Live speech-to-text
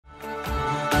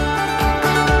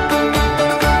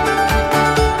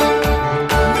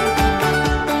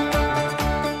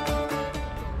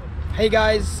Hey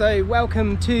guys, so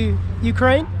welcome to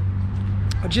Ukraine.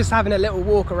 We're just having a little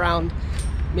walk around,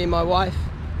 me and my wife,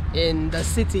 in the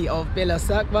city of Bila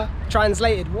Tserkva,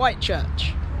 translated White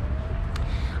Church.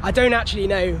 I don't actually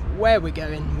know where we're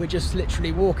going, we're just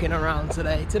literally walking around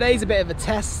today. Today's a bit of a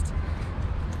test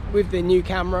with the new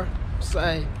camera,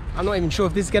 so I'm not even sure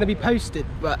if this is going to be posted,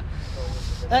 but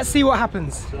let's see what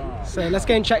happens. So let's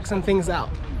go and check some things out.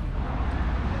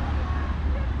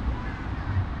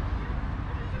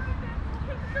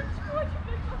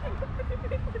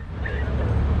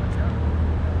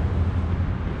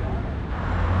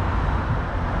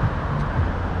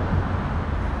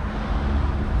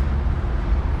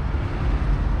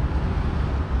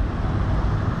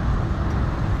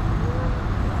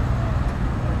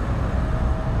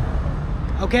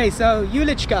 Okay, so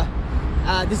Yulichka,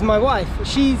 this is my wife.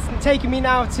 She's taking me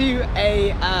now to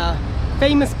a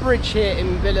famous bridge here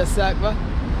in Bila Tserkva.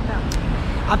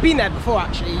 I've been there before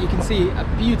actually. You can see a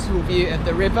beautiful view of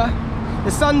the river.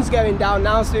 The sun's going down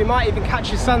now, so we might even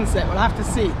catch a sunset. We'll have to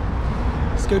see.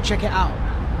 Let's go check it out.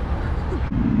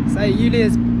 So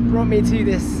Yulia's brought me to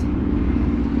this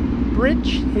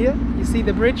bridge here. You see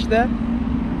the bridge there?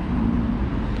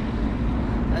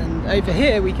 And over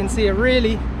here we can see a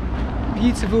really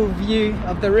beautiful view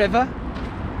of the river.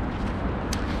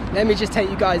 Let me just take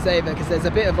you guys over because there's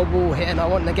a bit of a wall here and I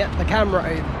want to get the camera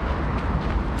over.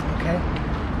 Okay,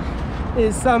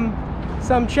 here's some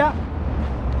chap.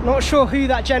 Not sure who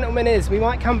that gentleman is. We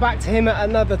might come back to him at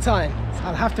another time, so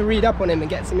I'll have to read up on him and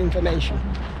get some information.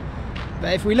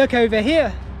 But if we look over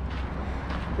here,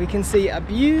 we can see a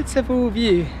beautiful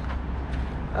view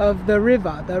of the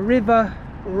river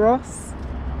Ross.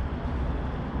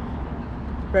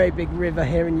 Very big river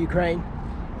here in Ukraine.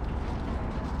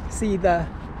 See the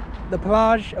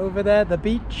plage over there, the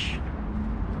beach.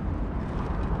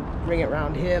 Bring it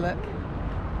round here, look.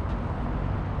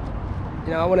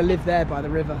 You know, I want to live there by the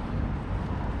river.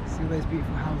 See those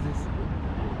beautiful houses.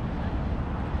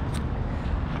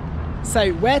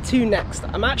 So where to next?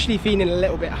 I'm actually feeling a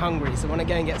little bit hungry, so I want to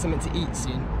go and get something to eat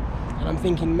soon. And I'm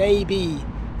thinking maybe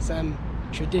some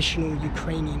traditional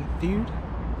Ukrainian food,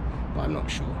 but I'm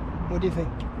not sure. What do you think?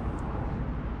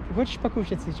 Хочешь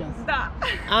покушать сейчас? Да.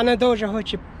 Anna тоже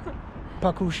хочет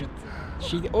покушать.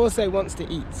 She also wants to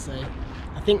eat, so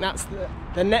I think that's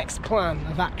the next plan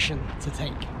of action to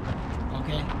take.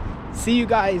 Okay? See you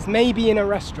guys maybe in a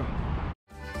restaurant.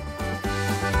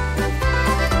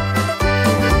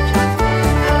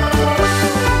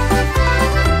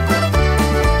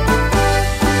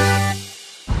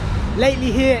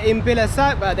 Lately here in Bila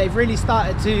Tserkva, they've really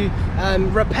started to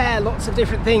repair lots of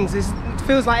different things. It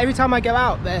feels like every time I go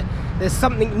out there, there's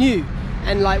something new.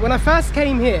 And like when I first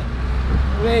came here,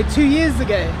 2 years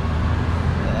ago,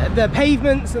 the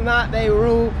pavements and that, they were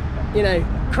all, you know,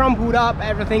 crumpled up,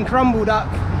 everything crumbled up.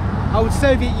 Old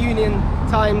Soviet Union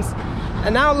times.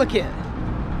 And now look at it.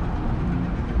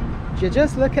 You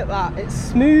just look at that. It's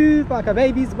smooth like a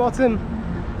baby's bottom.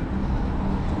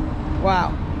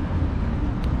 Wow.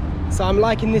 So I'm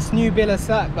liking this new Bila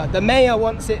Tserkva. The mayor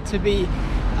wants it to be,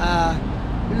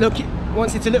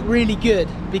 wants it to look really good,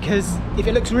 because if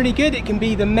it looks really good, it can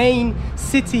be the main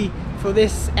city for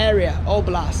this area,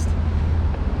 Oblast.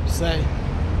 So,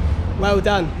 well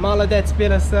done. Молодец,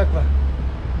 Bila Tserkva.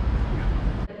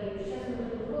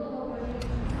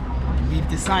 We've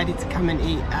decided to come and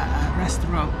eat at a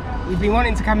restaurant. We've been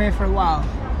wanting to come here for a while.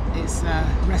 It's a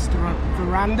restaurant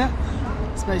Veranda.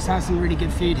 It's supposed to have some really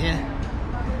good food here.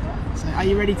 So, are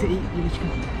you ready to eat, Yulichka?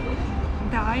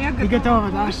 Да, я готова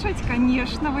покушать,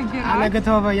 конечно, выбирать. Она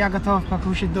готова, я готов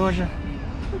покушать тоже.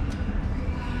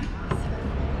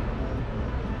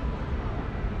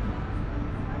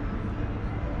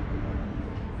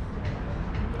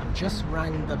 I just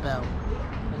rang the bell.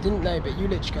 I didn't know, but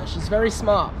Yulichka, she's very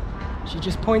smart. She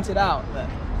just pointed out that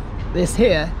this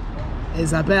here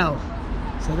is a bell.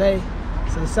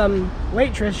 So some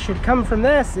waitress should come from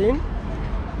there soon.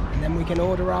 And then we can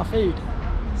order our food.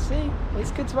 See,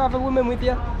 it's good to have a woman with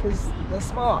you because they're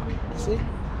smart, you see,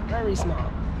 very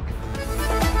smart.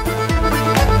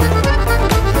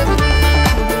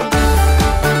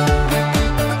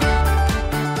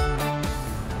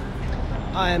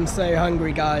 I am so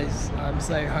hungry, guys. I'm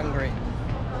so hungry.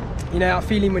 You know that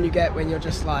feeling when you get when you're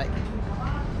just like,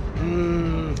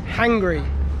 hangry.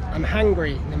 I'm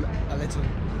hangry a little.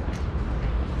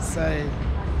 So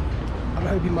I'm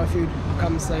hoping my food will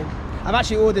come soon. I've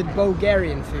actually ordered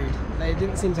Bulgarian food. They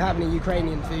didn't seem to have any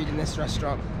Ukrainian food in this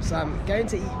restaurant. So I'm going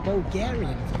to eat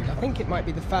Bulgarian food. I think it might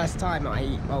be the first time I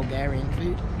eat Bulgarian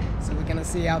food. So we're going to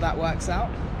see how that works out.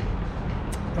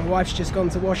 My wife's just gone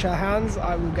to wash her hands.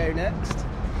 I will go next.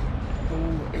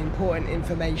 all important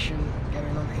information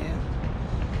going on here.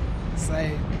 So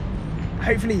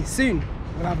hopefully soon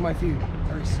we'll have my food,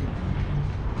 very soon.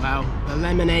 Well, the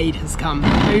lemonade has come,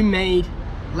 homemade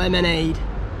lemonade. So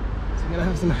I'm gonna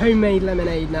have some homemade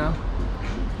lemonade now.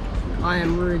 I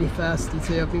am really thirsty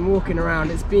too. I've been walking around.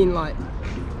 It's been like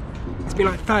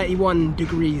 31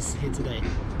 degrees here today,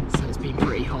 so it's been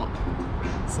pretty hot.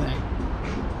 So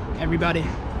everybody,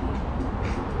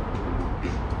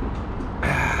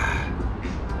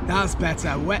 that's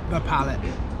better. Wet the palate.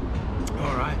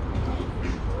 All right.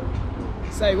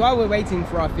 So while we're waiting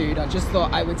for our food, I just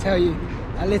thought I would tell you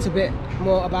a little bit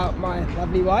more about my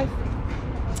lovely wife.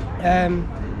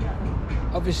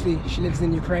 Obviously she lives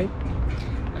in Ukraine,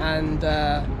 and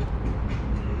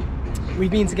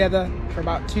we've been together for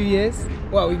about 2 years.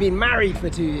 Well, we've been married for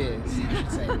 2 years, I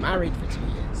should say. Married for 2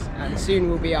 years, and soon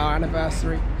will be our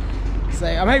anniversary. So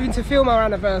I'm hoping to film our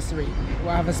anniversary.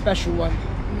 We'll have a special one,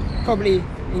 probably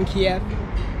in Kiev.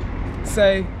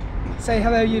 So say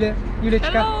hello,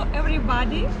 Yulichka. Hello,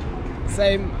 everybody.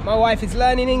 So my wife is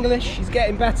learning English, she's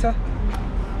getting better,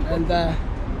 and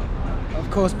of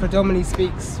course predominantly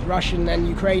speaks Russian and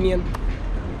Ukrainian,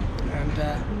 and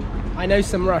I know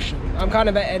some Russian. I'm kind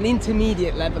of at an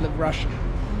intermediate level of Russian,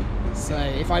 so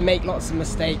if I make lots of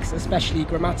mistakes, especially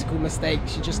grammatical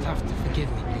mistakes, you just have to forgive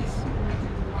me, please.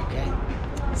 Okay,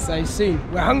 so soon,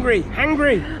 we're hungry.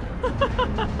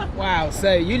 Wow, so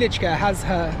Yulichka has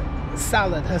her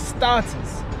salad, her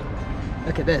starters.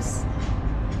 Look at this.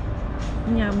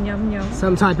 Yum, yum, yum.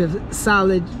 Some type of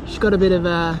salad. She's got a bit of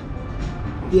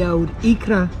the old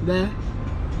ikra there.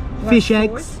 Fish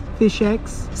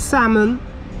eggs, salmon,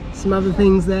 some other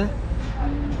things there.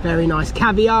 Very nice.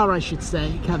 Caviar, I should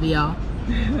say. Caviar.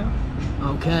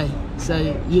 Okay, so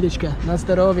Yulichka, na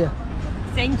zdrowie.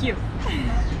 Thank you.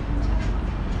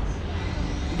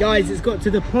 Guys, it's got to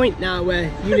the point now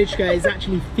where Yulichka is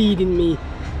actually feeding me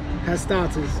her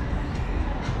starters.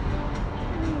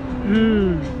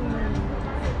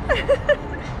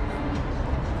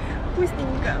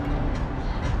 Вкусненько.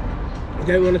 I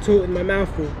don't want to talk with my mouth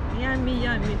full. Yummy,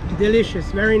 yummy.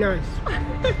 Delicious, very nice.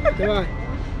 Давай.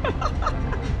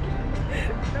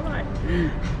 Давай.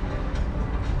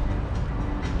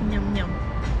 Yum, yum.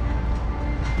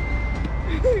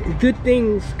 Good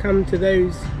things come to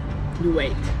those who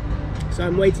wait. So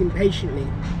I'm waiting patiently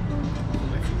for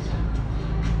my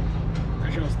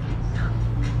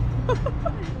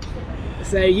food.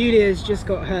 So Yulia's just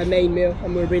got her main meal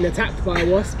and we're being attacked by a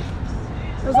wasp.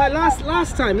 I was like,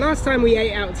 last time we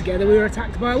ate out together, we were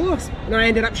attacked by a wasp, and I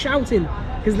ended up shouting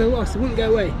because the wasp wouldn't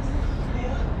go away.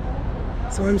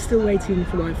 So I'm still waiting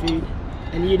for my food,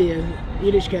 and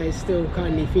Yulichka is still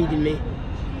kindly feeding me.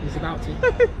 He's about to.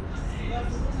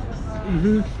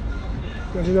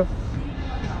 That's enough.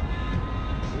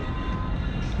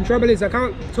 The trouble is I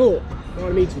can't talk while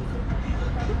I'm eating.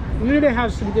 Yulia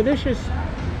has some delicious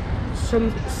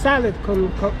salad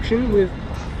concoction with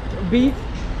beef.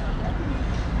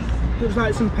 Looks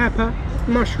like some pepper,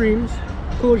 mushrooms,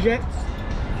 courgettes.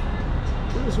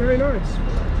 It was very nice.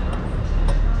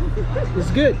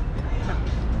 It's good.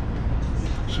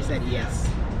 She said yes.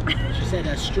 She said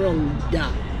a strong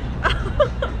duh.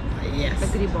 Yes.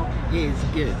 It is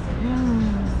good.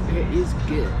 It is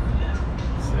good.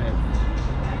 So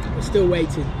we're still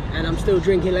waiting, and I'm still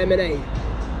drinking lemonade.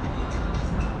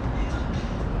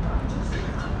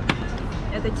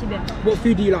 Это тебе. What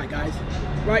food do you like, guys?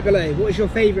 Right below, what is your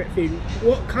favourite food?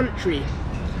 What country?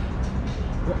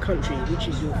 Which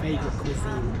is your favourite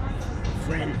cuisine?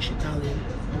 French, Italian?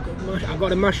 I've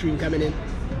got a mushroom coming in.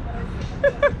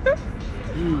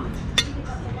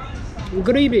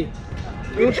 Грибы.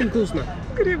 Очень вкусно.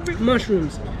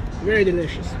 Mushrooms. Very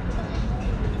delicious.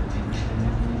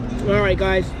 Alright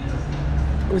guys,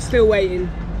 we're still waiting.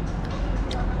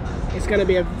 It's going to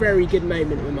be a very good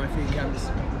moment when my food comes.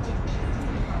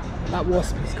 That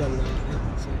wasp has gone now.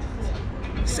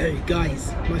 So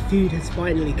guys, my food has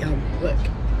finally come.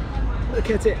 Look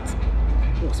at it.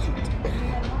 What's hot?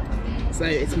 So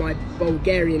it's my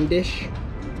Bulgarian dish,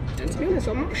 and to be honest,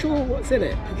 I'm not sure what's in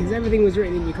it because everything was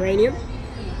written in Ukrainian.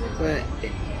 But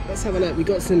let's have a look. We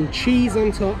got some cheese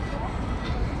on top.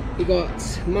 We got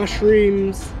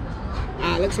mushrooms.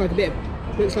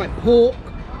 Looks like pork,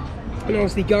 and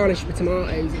obviously garnished with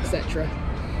tomatoes, etc.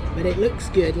 But it looks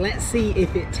good. Let's see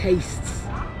if it tastes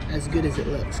as good as it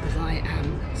looks, because I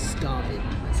am starving.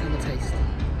 Let's have a taste.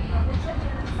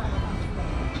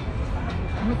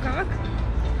 Ну как?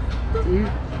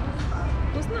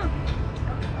 Вкусно?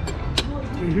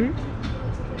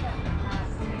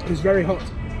 It's very hot.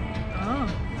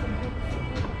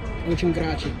 Очень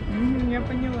горячий. Я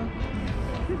поняла.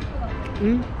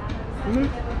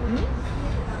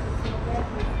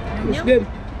 It's good.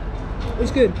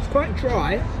 It's good. It's quite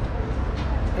dry.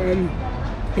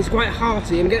 It's quite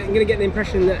hearty. I'm going to get the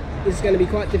impression that it's going to be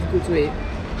quite difficult to eat.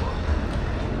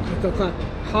 It's quite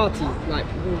hearty, like.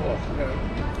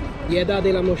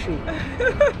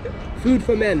 Food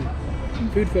for men.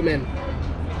 Food for men.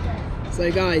 So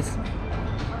guys,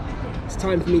 it's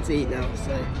time for me to eat now.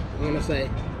 So I'm going to say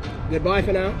goodbye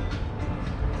for now,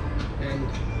 and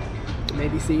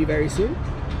maybe see you very soon,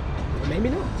 or maybe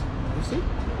not. We'll see.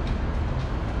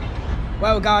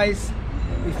 Well guys,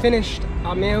 we finished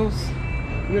our meals.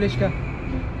 Yulichka,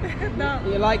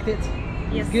 you liked it?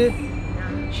 Yes. It was good?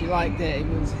 She liked it. It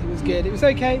was good. It was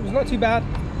okay. It was not too bad.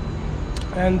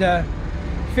 And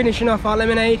finishing off our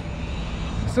lemonade.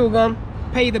 It's all gone.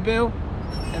 Pay the bill,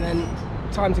 and then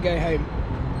time to go home.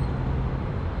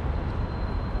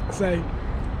 So,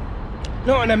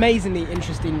 not an amazingly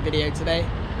interesting video today,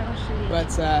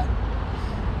 but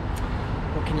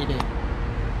what can you do?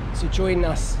 So join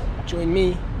us, join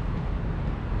me,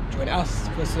 join us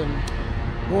for some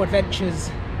more adventures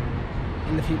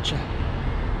in the future.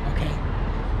 Okay.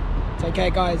 Take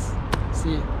care guys.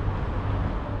 See you.